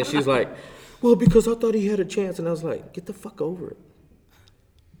about it?" And then she's like, "Well, because I thought he had a chance." And I was like, "Get the fuck over it.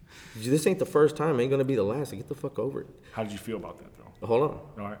 This ain't the first time. Ain't gonna be the last. Get the fuck over it." How did you feel about that, though? Hold on.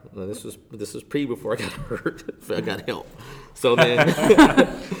 All right. No, this was before I got hurt. I got help. So then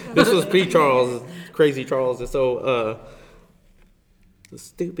this was pre-Charles, crazy Charles, and so the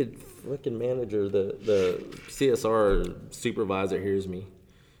stupid fucking manager, the CSR supervisor hears me,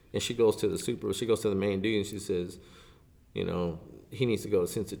 and she goes to the main dude and she says, you know, he needs to go to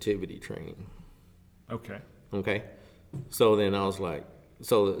sensitivity training. Okay. Okay. So then I was like,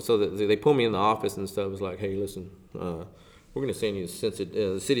 they pull me in the office and stuff. It was like, hey, listen, we're gonna send you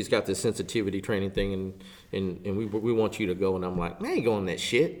the city's got this sensitivity training thing, and we want you to go. And I'm like, I ain't going that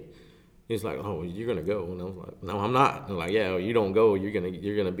shit. He's like, oh, you're gonna go, and I was like, no, I'm not. And like, yeah, well, you don't go, you're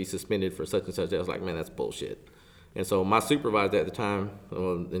gonna be suspended for such and such. I was like, man, that's bullshit. And so my supervisor at the time,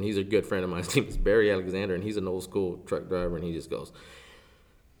 and he's a good friend of mine, his name is Barry Alexander, and he's an old school truck driver, and he just goes,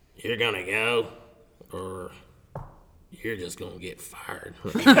 you're gonna go, or you're just gonna get fired.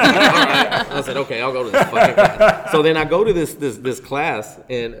 All right. I said, okay, I'll go to this fucking class. So then I go to this class,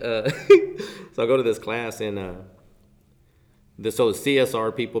 and so I go to this class, and so the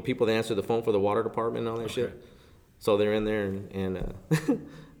CSR people that answer the phone for the water department and all that shit. So they're in there, and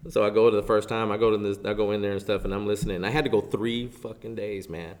so I go to the first time, I go in there and stuff, and I'm listening. I had to go 3 fucking days,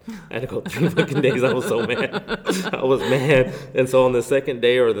 man. I had to go 3 fucking days. I was so mad. I was mad. And so on the second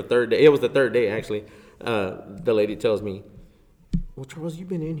day or the third day, it was the third day actually, the lady tells me, well, Charles, you've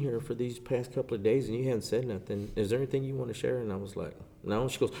been in here for these past couple of days and you haven't said nothing. Is there anything you want to share? And I was like, no.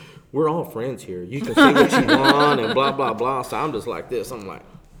 She goes, we're all friends here. You can say what you want and blah, blah, blah. So I'm just like this. I'm like,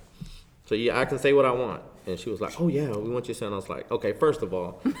 so yeah, I can say what I want. And she was like, oh yeah, we want you to say. And I was like, okay, first of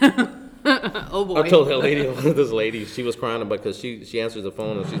all, Oh boy. I told that lady, this lady, she was crying because she answers the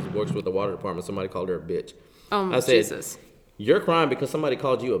phone and she works with the water department. Somebody called her a bitch. Oh, I said, Jesus. you're crying because somebody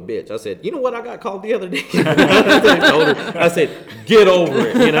called you a bitch. I said, you know what I got called the other day? I said, get over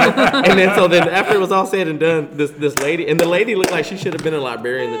it, you know? And then after it was all said and done, this lady, and the lady looked like she should have been a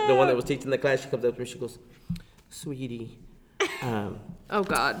librarian, the one that was teaching the class, she comes up to me, she goes, sweetie, Oh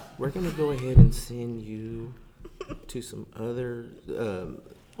God. we're going to go ahead and send you to some other,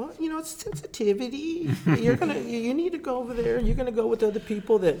 well, you know, it's sensitivity. You need to go over there. You're going to go with other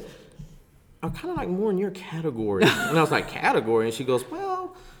people that are kind of like more in your category. And I was like, category? And she goes,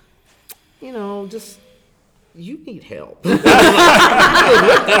 well, you know, just, you need help. And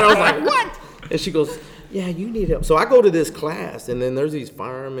I was like, what? And she goes, yeah, you need help. So I go to this class, and then there's these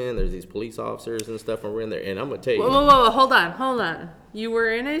firemen, there's these police officers and stuff, and we're in there. And I'm going to tell you. Whoa, hold on. You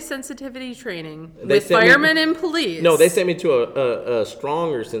were in a sensitivity training They with sent me- firemen and police. No, they sent me to a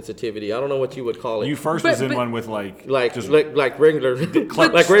stronger sensitivity. I don't know what you would call it. You first But- was in but- one with like regular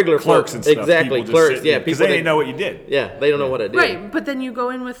like regular clerks and stuff. Exactly, people just clerks. sitting Yeah, because people they didn't know what you did. Yeah, they don't know what I did. Right, but then you go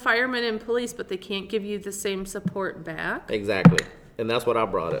in with firemen and police, but they can't give you the same support back. Exactly, and that's what I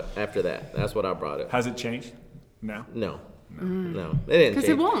brought up. After that, that's what I brought up. Has it changed now? No, no, it didn't. 'Cause it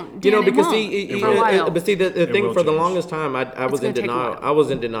change. won't, You know, Dan, it because won't see, for a while. but see, the thing will for the change. longest time, I was in gonna take a denial. while. I was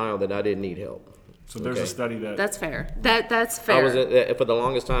in denial that I didn't need help. So there's Okay. a study that That's fair. That's fair. I was for the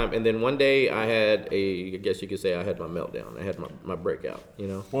longest time, and then one day I had I guess you could say I had my meltdown. I had my breakout. You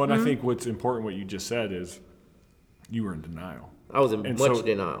know, Well, and I think what's important, what you just said, is you were in denial. I was in And much so-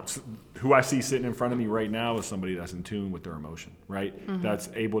 denial. Who I see sitting in front of me right now is somebody that's in tune with their emotion, right? Mm-hmm. That's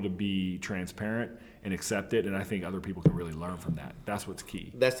able to be transparent and accept it, and I think other people can really learn from that. That's what's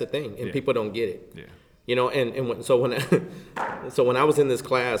key. That's the thing, and Yeah. people don't get it. Yeah. You know, so when I was in this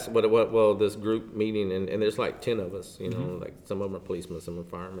class, this group meeting, and there's like 10 of us, you know, Mm-hmm. like some of them are policemen, some are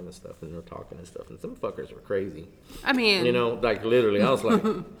firemen and stuff, and they're talking and stuff, and some fuckers were crazy. I mean, You know, like literally, I was like,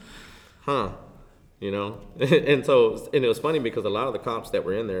 huh, you know, and it was funny because a lot of the cops that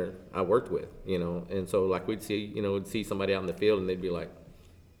were in there, I worked with, you know, and so like we'd see somebody out in the field, and they'd be like,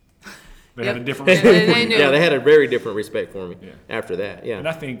 They had a Yep. different They respect. knew. yeah, they had a very different respect for me Yeah. after that, yeah. And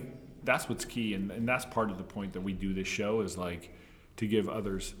I think that's what's key, and that's part of the point that we do this show is like to give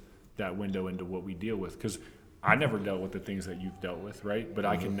others that window into what we deal with. Because I never dealt with the things that you've dealt with, right? But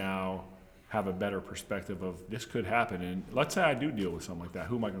I can now have a better perspective of this could happen. And let's say I do deal with something like that.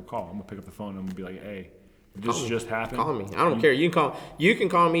 Who am I going to call? I'm going to pick up the phone and I'm going to be like, hey, this just happened. Call me. I don't care. You can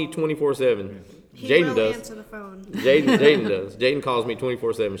call me 24/7. He Jaden will does. answer the phone. Jaden does. Jaden calls me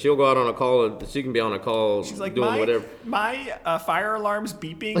 24/7. She'll go out on a call. She can be on a call She's like, doing whatever. my fire alarm's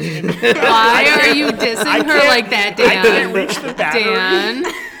beeping. And Why are you dissing her like that, Dan? I can't reach the battery. Dan,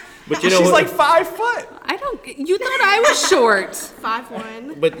 But you know, She's like 5 foot. I don't. You thought I was short.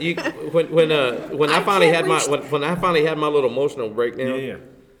 5'1". But you, when I finally had when I finally had my little emotional breakdown,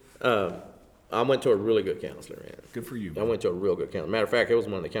 Yeah. I went to a really good counselor, man. Good for you. I went to a real good counselor. Matter of fact, it was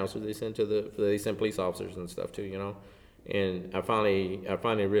one of the counselors they sent police officers and stuff too, And I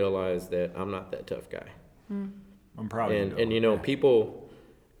finally realized that I'm not that tough guy. I'm proud of you. And though. people,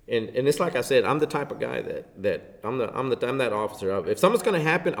 and it's like I said, I'm the type of guy that I'm that officer. If something's gonna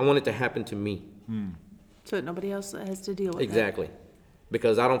happen, I want it to happen to me. So that nobody else has to deal with Exactly,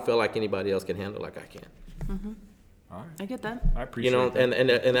 because I don't feel like anybody else can handle like I can. All right. it. I get that. I appreciate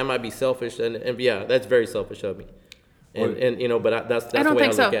that. And that might be selfish, and yeah, that's very selfish of me. But that's I the don't way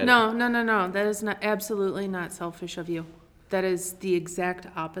think I so. look at it. No. That is not absolutely not selfish of you. That is the exact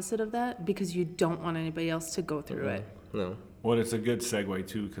opposite of that because you don't want anybody else to go through it. No. Well, it's a good segue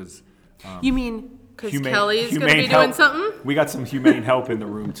too, because You mean because Kelly is going to be help. doing something? We got some humane help in the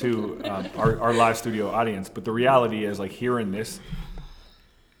room too, our live studio audience. But the reality is, like hearing this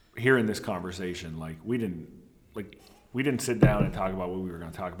conversation, like we didn't sit down and talk about what we were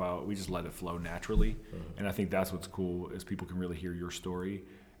going to talk about. We just let it flow naturally, and I think that's what's cool is people can really hear your story,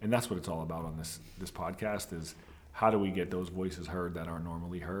 and that's what it's all about on this podcast is how do we get those voices heard that aren't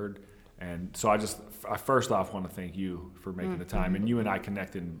normally heard. And so I first off want to thank you for making the time, and you and I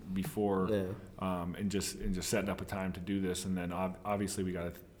connected before, and just setting up a time to do this, and then obviously we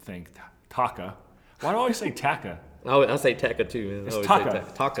got to thank Taka. Why do I always say Taka? I say Taka too, man. It's I always Taka.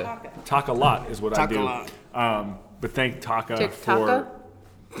 say Taka. Taka lot is what Taka I do. lot. But thank Taka TikToker?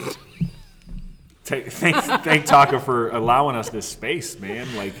 thank Taka for allowing us this space, man.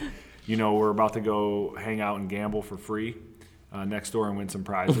 Like, we're about to go hang out and gamble for free next door and win some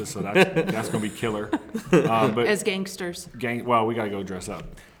prizes, so that's gonna be killer. But As gangsters. well, we gotta go dress up.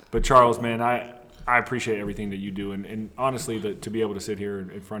 But Charles, man, I appreciate everything that you do, and honestly, to be able to sit here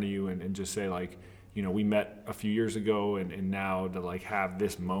in front of you and just say like, we met a few years ago, and now to like have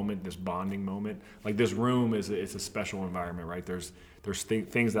this moment, this bonding moment, like this room is a special environment, right? There's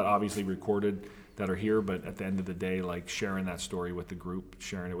things that obviously recorded that are here, but at the end of the day, like sharing that story with the group,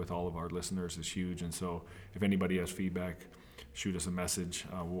 sharing it with all of our listeners is huge. And so if anybody has feedback, shoot us a message.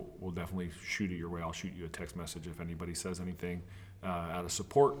 We'll definitely shoot it your way. I'll shoot you a text message if anybody says anything out of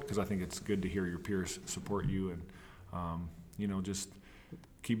support, because I think it's good to hear your peers support you, and just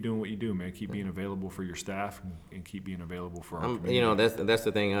keep doing what you do, man. Keep being available for your staff and keep being available for our community. That's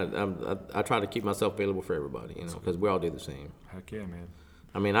the thing. I try to keep myself available for everybody, because we all do the same. Heck yeah, man.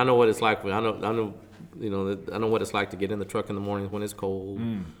 I mean, I know what it's like. I know what it's like to get in the truck in the mornings when it's cold.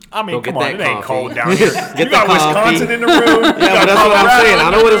 I mean, Go come get on, it that ain't coffee. cold down here. You the got coffee. Wisconsin in the room. Yeah, but that's what I'm saying. I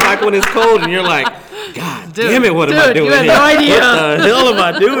know what it's like when it's cold, and you're like, God damn it, what am I doing you have here? no idea. What the hell am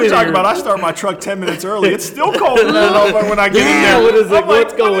I doing We're talking here? about I start my truck 10 minutes early. It's still cold when I get in there. What is it? I'm like,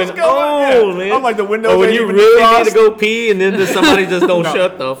 What's going on, on, man? I'm like, the windows Or when ain't you even really defrost. need to go pee, and then somebody just don't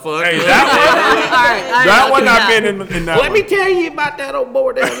shut the fuck Hey, up. that one I've been in that Let one. me tell you about that old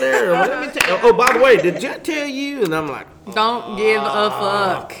boy down there. Oh, by the way, did I tell you? And I'm like, Don't give a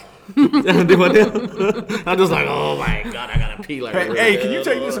fuck. I'm just like, oh my God, I gotta pee like Hey, can you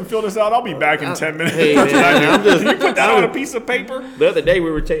take this and fill this out? I'll be back in 10 minutes. Hey, That's what I man, do. Can you put that on a piece of paper? The other day we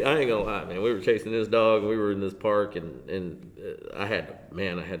were I ain't gonna lie, man. We were chasing this dog. We were in this park, and I had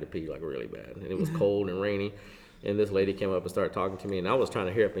to pee like really bad. And it was cold and rainy. And this lady came up and started talking to me, and I was trying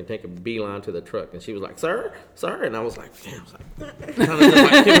to hurry up and take a beeline to the truck. And she was like, "Sir, sir," and I was like, "Damn!" I was like, trying to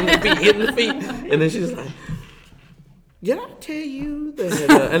just like hitting the feet. And then she was like, "Did I tell you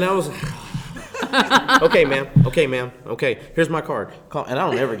that?" And I was like, "Okay, ma'am. Okay, here's my card. Call." And I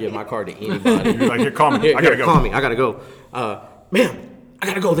don't ever give my card to anybody. You're like, here, call me. Here, I gotta go. Call me. I gotta go. Ma'am, I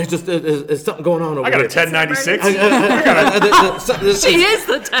gotta go. There's something going on over I got a here. 1096. She is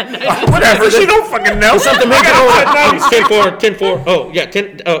the 10. Whatever. She don't fucking know. Something make it over. 10-4. Oh, yeah,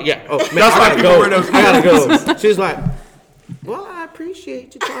 10. Oh, yeah. Oh, man, That's why people wear those I gotta go. She's like, well, I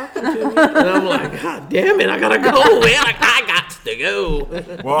appreciate you talking to me. And I'm like, God damn it, I gotta go, man. I got to go.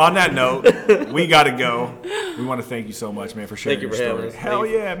 Well, on that note, we gotta go. We want to thank you so much, man, for sharing Thank you your for having story. us. Hell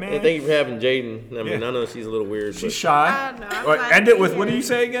Thank you. yeah, man. And thank you for having Jaden. I mean, Yeah. I know she's a little weird. She's But shy. No, I'm All right, glad end to it be with, what do here. you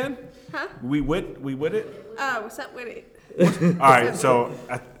say again? Huh? We wit it? What's up with it? All right, so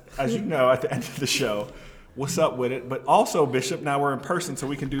as you know, at the end of the show, what's up with it? But also, Bishop, now we're in person, so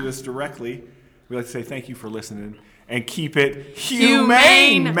we can do this directly. We like to say thank you for listening and keep it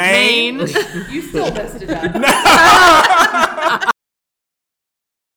humane, man. You still messed it up.